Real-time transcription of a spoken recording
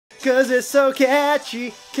'cause it's so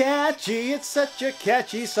catchy, catchy, it's such a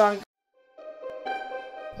catchy song.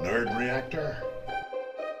 Nerd Reactor,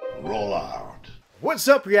 roll out. What's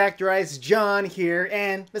up, Reactorites? John here,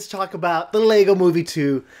 and let's talk about the Lego Movie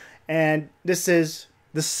 2. And this is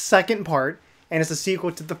the second part, and it's a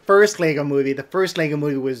sequel to the first Lego Movie. The first Lego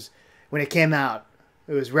Movie was, when it came out,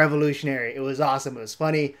 it was revolutionary. It was awesome. It was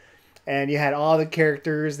funny. And you had all the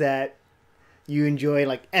characters that you enjoy,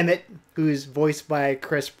 like Emmett, who's voiced by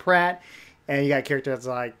Chris Pratt. And you got characters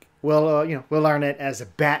like Will Arnett as a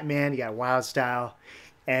Batman. You got Wild Style.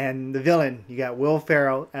 And the villain, you got Will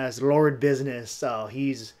Ferrell as Lord Business. So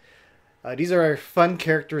these are fun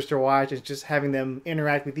characters to watch. And just having them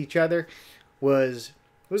interact with each other was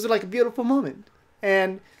like a beautiful moment.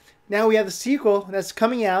 And now we have the sequel that's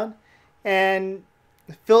coming out. And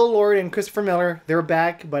Phil Lord and Christopher Miller, they're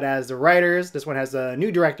back, but as the writers. This one has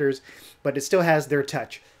new directors, but it still has their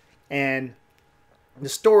touch. And the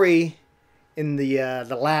story in the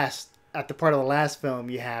part of the last film,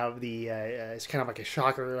 you have it's kind of like a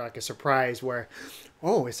shocker, like a surprise, where,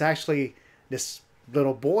 oh, it's actually this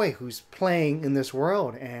little boy who's playing in this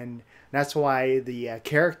world, and that's why the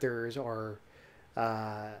characters are,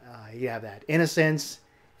 you have that innocence,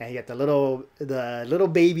 and you got the little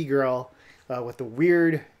baby girl with the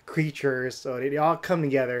weird creatures, so they all come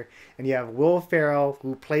together, and you have Will Ferrell,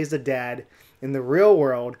 who plays the dad in the real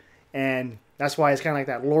world, and that's why it's kind of like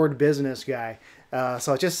that Lord Business guy.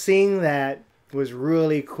 So just seeing that was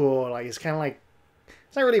really cool. Like, it's kind of like,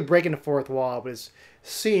 it's not really breaking the fourth wall, but it's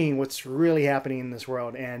seeing what's really happening in this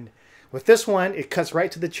world. And with this one, it cuts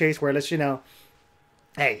right to the chase, where it lets you know,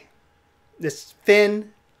 hey, this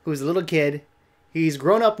Finn, who's a little kid, he's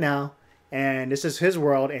grown up now, and this is his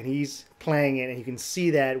world, and he's playing it, and you can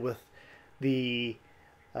see that with the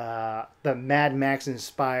Mad Max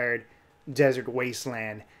inspired desert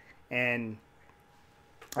wasteland. And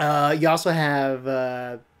you also have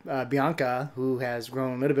Bianca, who has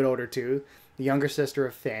grown a little bit older too, the younger sister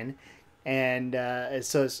of Finn. And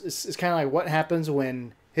so it's kind of like what happens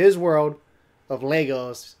when his world of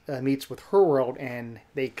Legos meets with her world, and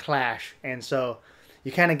they clash. And so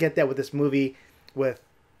you kind of get that with this movie. With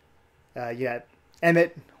you got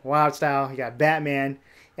Emmett, Wild Style, you got Batman,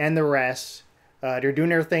 and the rest. They're doing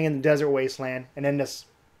their thing in the desert wasteland, and then this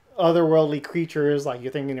otherworldly creatures, like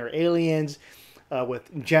you're thinking they're aliens, with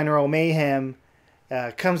General Mayhem,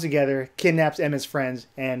 comes together, kidnaps Emmett's friends,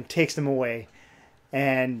 and takes them away.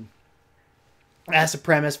 And that's the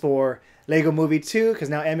premise for Lego Movie 2, because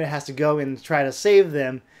now Emmett has to go and try to save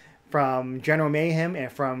them from General Mayhem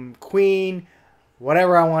and from Queen,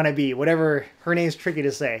 whatever I want to be, whatever her name's tricky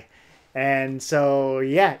to say. And so,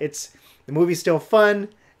 yeah, the movie's still fun.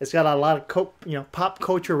 It's got a lot of pop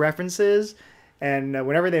culture references. And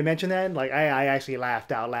whenever they mention that, like I actually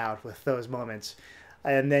laughed out loud with those moments.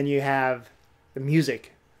 And then you have the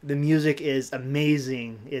music. The music is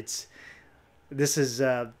amazing. It's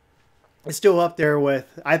still up there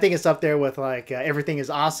with, I think it's up there with like Everything is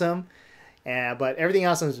Awesome. But Everything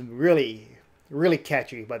Awesome is really, really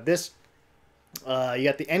catchy. But this, you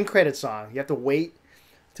got the end credits song. You have to wait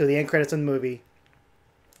till the end credits in the movie.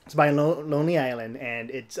 It's by Lonely Island, and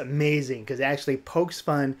it's amazing because it actually pokes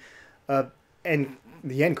fun of and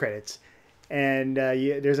the end credits. And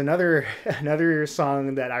there's another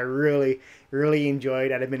song that I really, really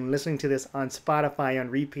enjoyed. I've been listening to this on Spotify on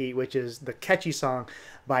repeat, which is the catchy song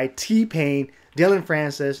by T-Pain, Dylan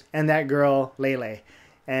Francis, and that girl Lele.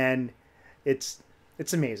 And it's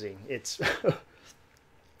amazing. It's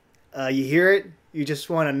you hear it, you just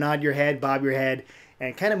want to nod your head, bob your head,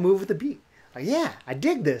 and kind of move with the beat. Like, yeah, I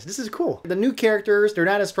dig this. This is cool. The new characters, they're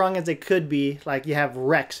not as strong as they could be. Like, you have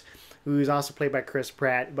Rex, who's also played by Chris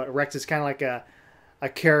Pratt, but Rex is kind of like a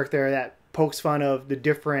character that pokes fun of the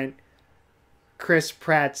different Chris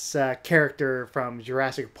Pratt's character from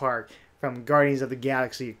Jurassic Park, from Guardians of the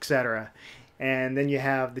Galaxy, etc. And then you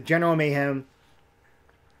have the General Mayhem.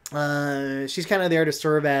 She's kind of there to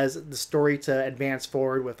serve as the story to advance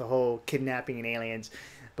forward with the whole kidnapping and aliens.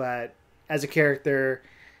 But as a character,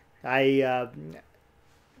 I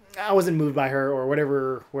wasn't moved by her or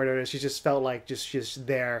whatever. She just felt like just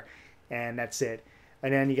there. And that's it.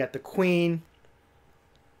 And then you got the Queen.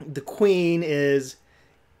 The Queen it's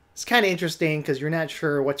kind of interesting because you're not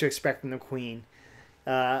sure what to expect from the Queen.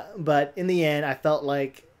 But in the end, I felt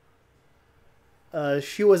like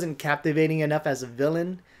she wasn't captivating enough as a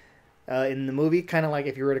villain in the movie. Kind of like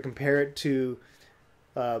if you were to compare it to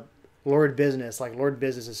Lord Business. Like, Lord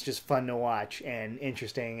Business is just fun to watch and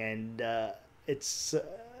interesting. And it's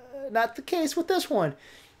not the case with this one.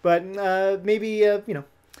 But maybe,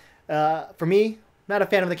 for me, not a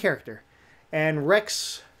fan of the character. And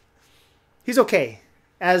Rex, he's okay.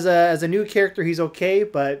 as a new character, he's okay,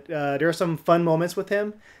 but there are some fun moments with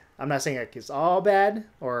him. I'm not saying like it's all bad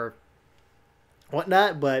or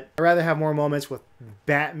whatnot, but I'd rather have more moments with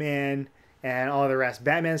Batman and all the rest.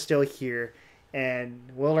 Batman's still here, and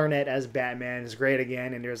Will Arnett as Batman is great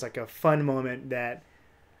again, and there's like a fun moment that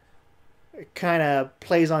kind of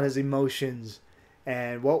plays on his emotions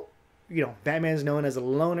and what, you know, Batman's known as a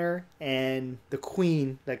loner, and the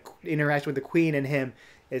Queen, like interaction with the Queen and him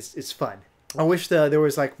is fun. I wish there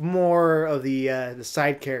was like more of the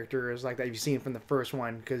side characters like that you've seen from the first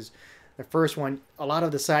one, because the first one, a lot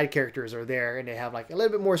of the side characters are there and they have like a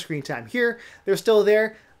little bit more screen time. Here, they're still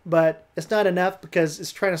there, but it's not enough because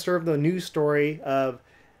it's trying to serve the new story of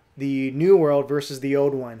the new world versus the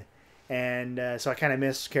old one. And so I kind of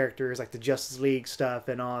miss characters like the Justice League stuff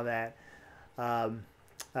and all that.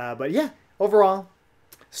 But yeah, overall,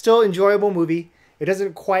 still enjoyable movie. It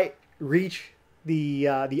doesn't quite reach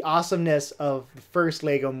the awesomeness of the first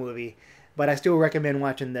Lego movie, but I still recommend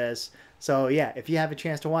watching this. So yeah, if you have a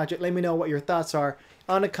chance to watch it, let me know what your thoughts are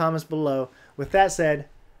on the comments below. With that said,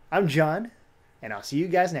 I'm John, and I'll see you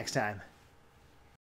guys next time.